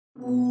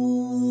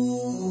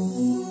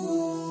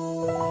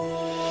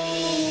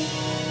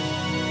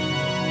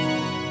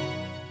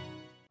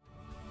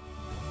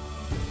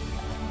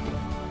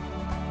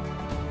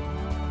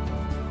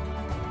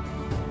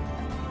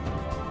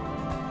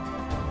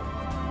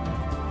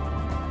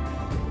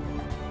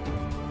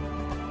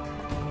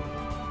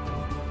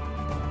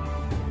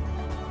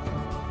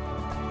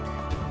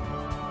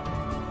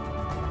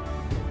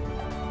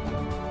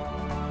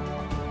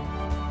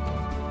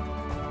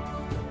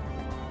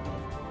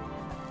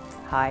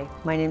Hi,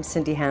 my name is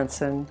Cindy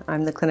Hansen.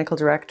 I'm the Clinical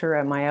Director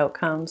at My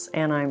Outcomes,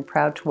 and I'm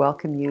proud to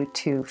welcome you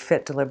to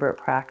Fit Deliberate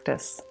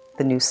Practice,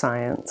 the new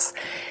science.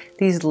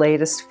 These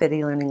latest Fit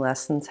e-learning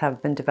lessons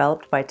have been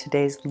developed by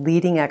today's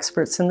leading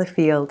experts in the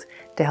field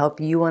to help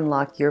you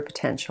unlock your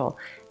potential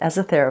as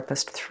a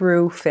therapist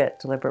through Fit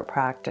Deliberate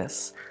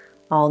Practice.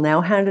 I'll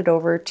now hand it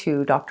over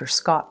to Dr.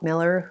 Scott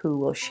Miller, who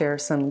will share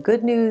some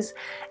good news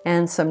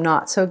and some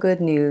not so good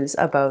news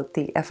about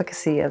the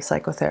efficacy of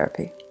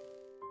psychotherapy.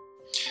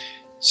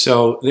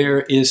 So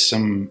there is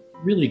some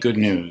really good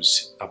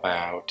news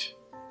about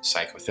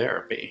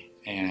psychotherapy,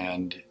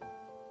 and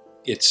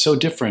it's so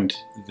different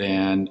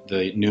than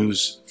the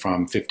news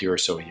from 50 or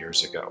so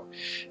years ago.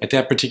 At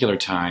that particular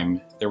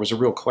time, there was a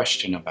real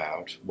question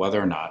about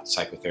whether or not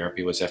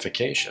psychotherapy was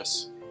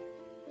efficacious.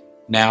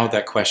 Now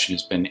that question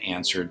has been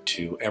answered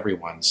to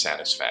everyone's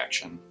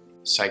satisfaction.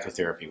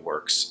 Psychotherapy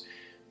works.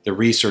 The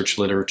research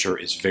literature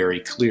is very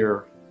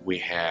clear. We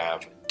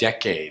have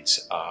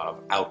decades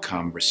of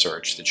outcome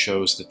research that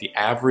shows that the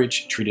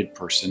average treated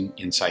person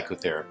in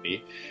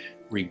psychotherapy,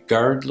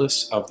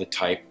 regardless of the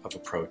type of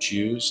approach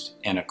used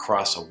and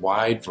across a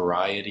wide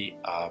variety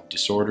of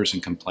disorders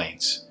and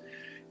complaints,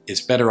 is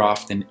better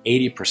off than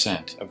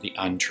 80% of the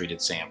untreated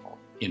sample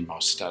in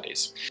most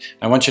studies.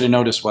 I want you to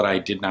notice what I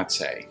did not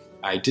say.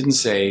 I didn't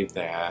say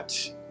that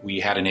we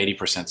had an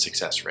 80%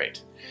 success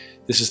rate.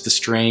 This is the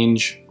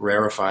strange,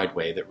 rarefied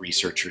way that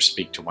researchers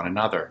speak to one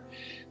another.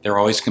 They're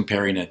always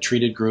comparing a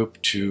treated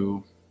group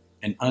to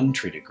an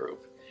untreated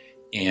group.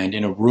 And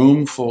in a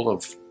room full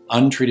of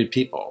untreated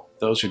people,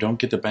 those who don't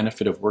get the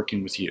benefit of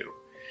working with you,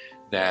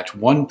 that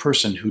one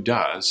person who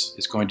does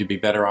is going to be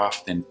better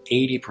off than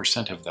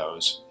 80% of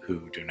those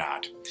who do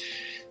not.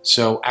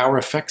 So our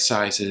effect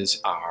sizes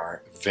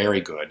are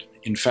very good.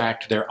 In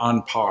fact, they're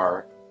on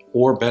par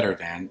or better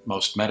than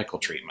most medical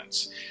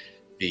treatments.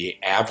 The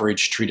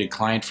average treated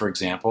client, for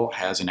example,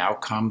 has an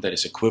outcome that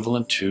is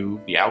equivalent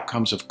to the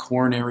outcomes of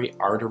coronary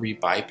artery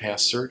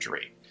bypass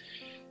surgery.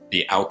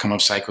 The outcome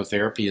of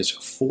psychotherapy is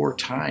 4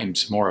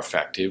 times more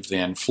effective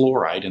than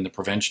fluoride in the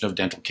prevention of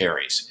dental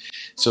caries.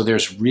 So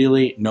there's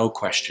really no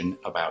question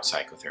about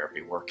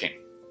psychotherapy working.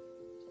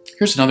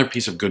 Here's another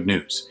piece of good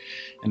news,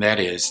 and that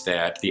is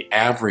that the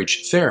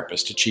average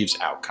therapist achieves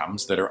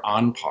outcomes that are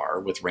on par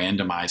with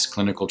randomized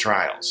clinical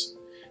trials.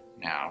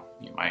 Now,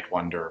 you might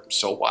wonder,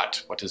 so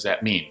what? What does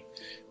that mean?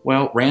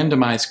 Well,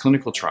 randomized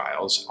clinical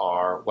trials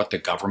are what the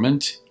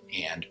government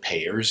and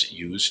payers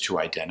use to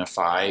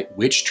identify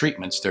which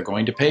treatments they're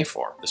going to pay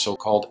for, the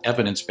so-called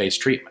evidence-based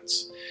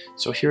treatments.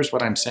 So here's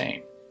what I'm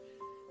saying.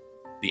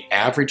 The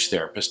average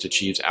therapist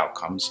achieves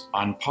outcomes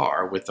on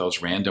par with those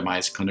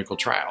randomized clinical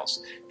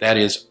trials. That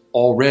is,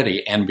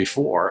 already and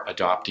before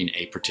adopting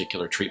a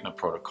particular treatment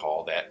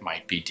protocol that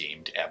might be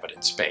deemed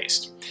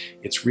evidence-based.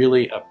 It's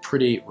really a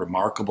pretty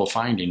remarkable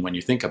finding when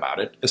you think about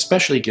it,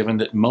 especially given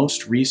that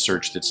most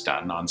research that's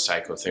done on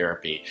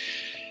psychotherapy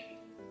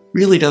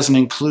really doesn't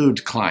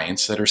include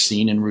clients that are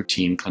seen in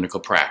routine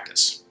clinical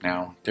practice.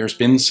 Now, there's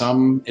been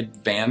some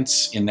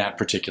advance in that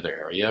particular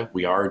area.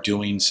 We are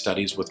doing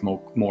studies with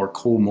more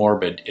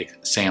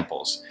comorbid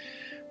samples.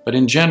 But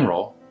in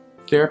general,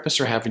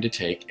 therapists are having to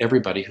take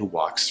everybody who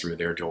walks through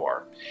their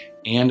door.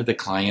 And the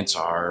clients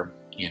are,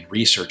 in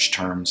research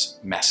terms,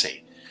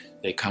 messy.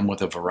 They come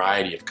with a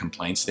variety of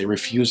complaints. They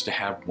refuse to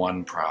have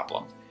one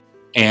problem.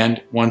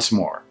 And once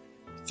more,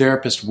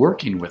 therapists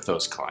working with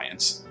those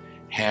clients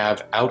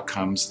have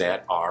outcomes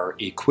that are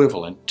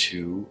equivalent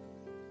to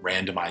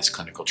randomized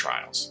clinical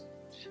trials.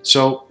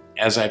 So,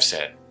 as I've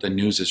said, the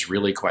news is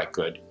really quite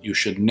good. You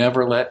should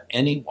never let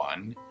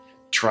anyone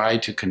try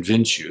to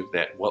convince you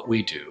that what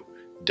we do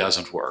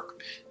doesn't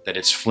work, that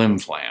it's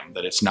flim-flam,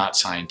 that it's not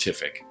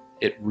scientific.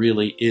 It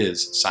really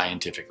is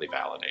scientifically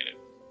validated.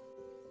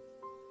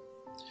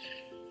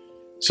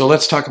 So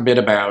let's talk a bit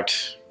about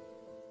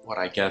what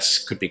I guess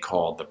could be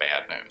called the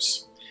bad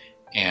news.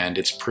 And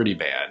it's pretty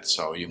bad,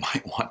 so you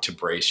might want to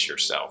brace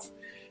yourself.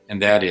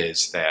 And that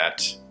is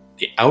that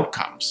the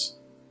outcomes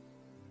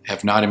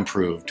have not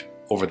improved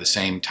over the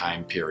same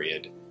time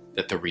period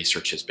that the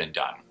research has been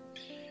done.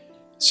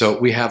 So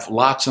we have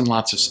lots and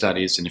lots of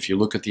studies, and if you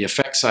look at the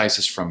effect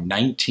sizes from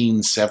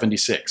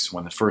 1976,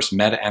 when the first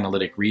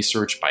meta-analytic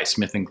research by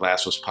Smith and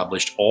Glass was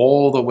published,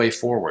 all the way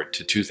forward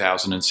to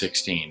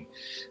 2016,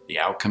 the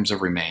outcomes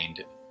have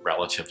remained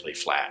relatively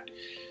flat.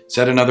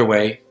 Said another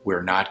way,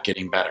 we're not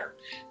getting better.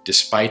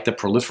 Despite the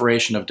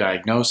proliferation of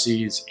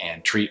diagnoses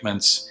and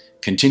treatments,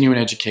 continuing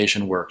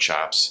education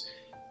workshops,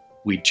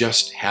 we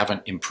just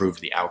haven't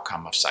improved the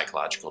outcome of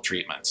psychological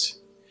treatments.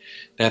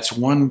 That's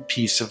one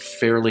piece of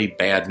fairly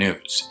bad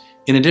news.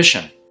 In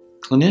addition,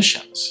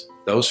 clinicians,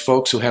 those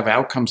folks who have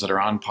outcomes that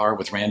are on par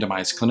with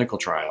randomized clinical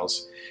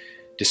trials,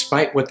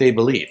 despite what they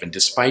believe and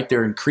despite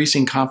their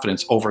increasing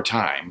confidence over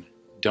time,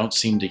 don't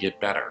seem to get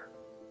better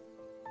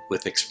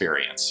with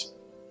experience.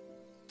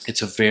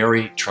 It's a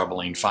very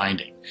troubling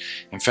finding.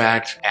 In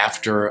fact,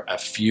 after a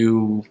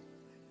few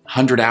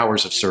hundred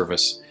hours of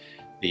service,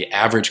 the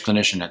average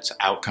clinician's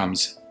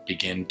outcomes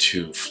begin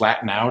to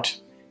flatten out.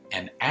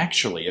 And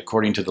actually,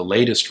 according to the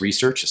latest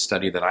research, a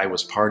study that I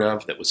was part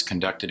of that was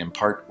conducted in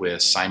part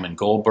with Simon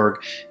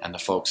Goldberg and the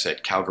folks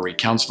at Calgary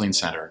Counseling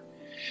Center,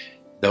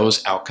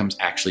 those outcomes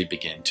actually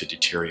begin to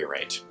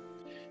deteriorate.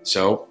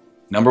 So,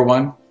 number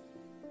one,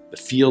 the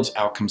field's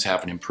outcomes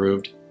haven't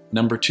improved.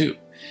 Number two,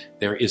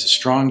 there is a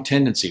strong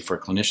tendency for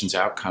clinicians'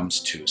 outcomes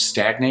to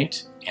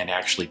stagnate and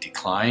actually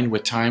decline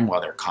with time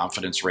while their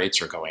confidence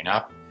rates are going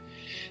up.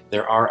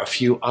 There are a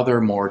few other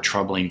more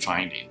troubling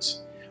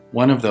findings.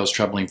 One of those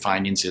troubling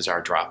findings is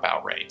our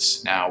dropout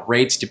rates. Now,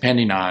 rates,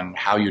 depending on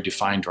how you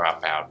define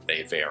dropout,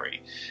 they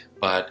vary.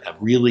 But a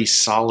really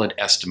solid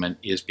estimate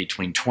is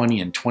between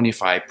 20 and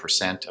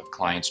 25% of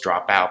clients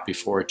drop out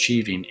before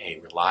achieving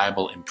a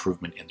reliable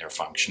improvement in their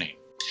functioning.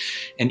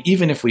 And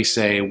even if we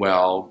say,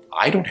 well,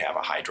 I don't have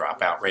a high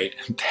dropout rate,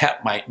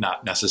 that might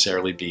not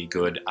necessarily be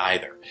good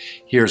either.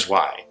 Here's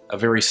why. A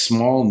very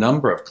small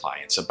number of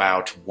clients,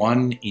 about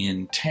 1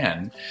 in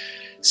 10,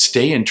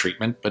 stay in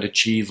treatment but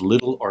achieve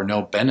little or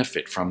no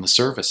benefit from the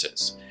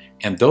services.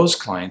 And those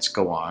clients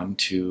go on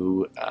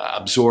to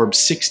absorb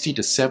 60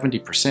 to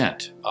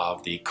 70%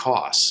 of the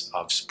costs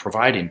of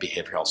providing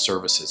behavioral health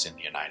services in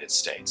the United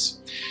States.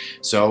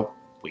 So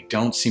we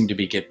don't seem to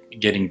be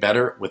getting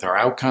better with our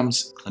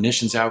outcomes.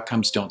 Clinicians'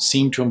 outcomes don't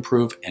seem to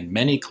improve, and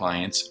many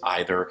clients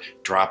either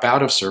drop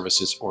out of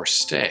services or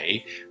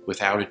stay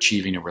without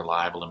achieving a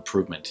reliable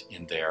improvement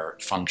in their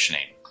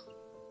functioning.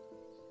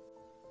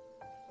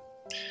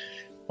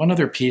 One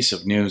other piece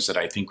of news that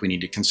I think we need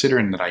to consider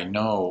and that I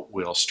know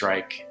will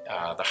strike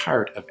the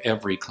heart of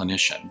every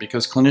clinician,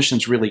 because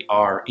clinicians really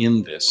are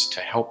in this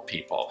to help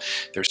people.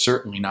 They're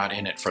certainly not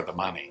in it for the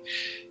money.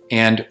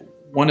 And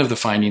one of the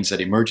findings that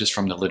emerges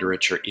from the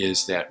literature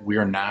is that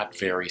we're not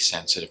very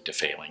sensitive to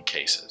failing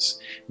cases,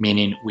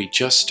 meaning we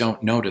just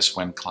don't notice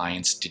when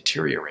clients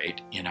deteriorate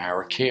in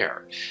our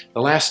care.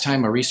 The last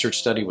time a research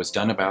study was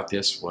done about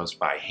this was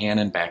by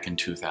Hannon back in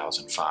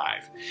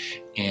 2005.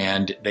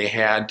 And they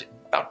had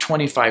about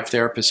 25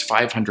 therapists,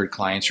 500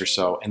 clients or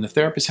so, and the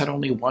therapists had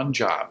only one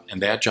job,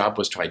 and that job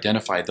was to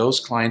identify those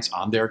clients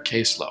on their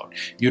caseload,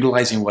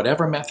 utilizing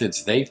whatever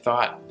methods they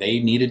thought they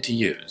needed to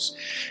use,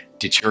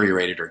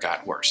 deteriorated or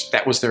got worse.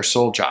 That was their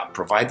sole job,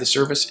 provide the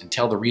service and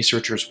tell the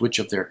researchers which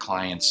of their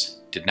clients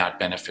did not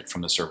benefit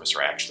from the service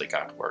or actually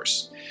got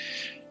worse.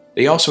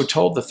 They also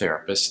told the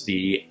therapists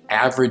the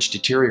average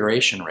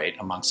deterioration rate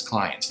amongst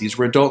clients. These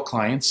were adult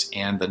clients,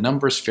 and the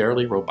number's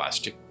fairly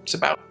robust. It's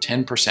about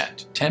 10%.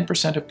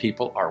 10% of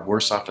people are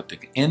worse off at the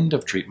end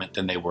of treatment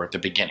than they were at the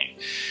beginning.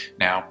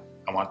 Now,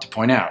 I want to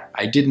point out,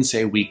 I didn't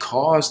say we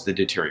caused the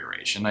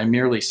deterioration. I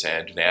merely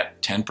said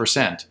that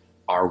 10%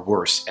 are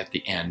worse at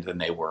the end than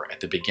they were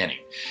at the beginning.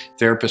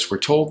 Therapists were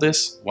told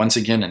this, once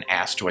again, and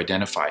asked to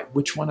identify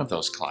which one of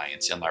those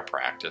clients in their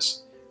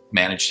practice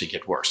managed to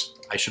get worse.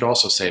 I should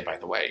also say, by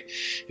the way,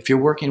 if you're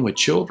working with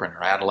children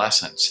or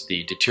adolescents,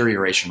 the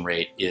deterioration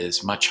rate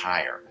is much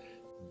higher,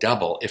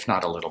 double, if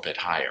not a little bit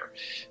higher.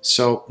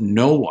 So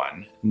no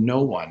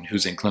one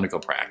who's in clinical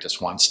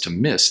practice wants to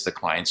miss the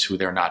clients who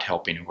they're not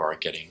helping who are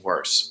getting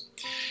worse.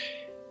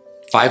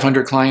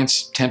 500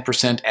 clients,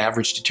 10%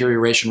 average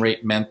deterioration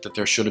rate meant that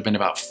there should have been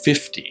about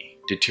 50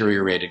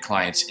 deteriorated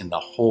clients in the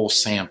whole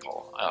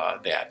sample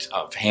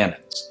of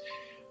Hannon's.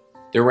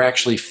 There were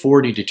actually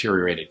 40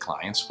 deteriorated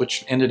clients,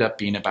 which ended up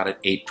being about an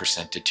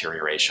 8%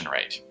 deterioration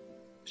rate.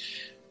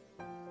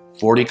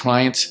 40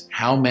 clients,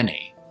 how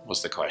many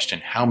was the question?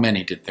 How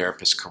many did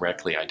therapists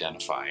correctly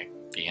identify?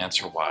 The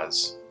answer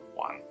was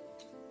 1.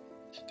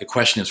 The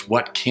question is,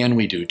 what can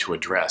we do to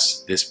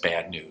address this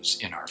bad news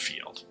in our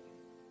field?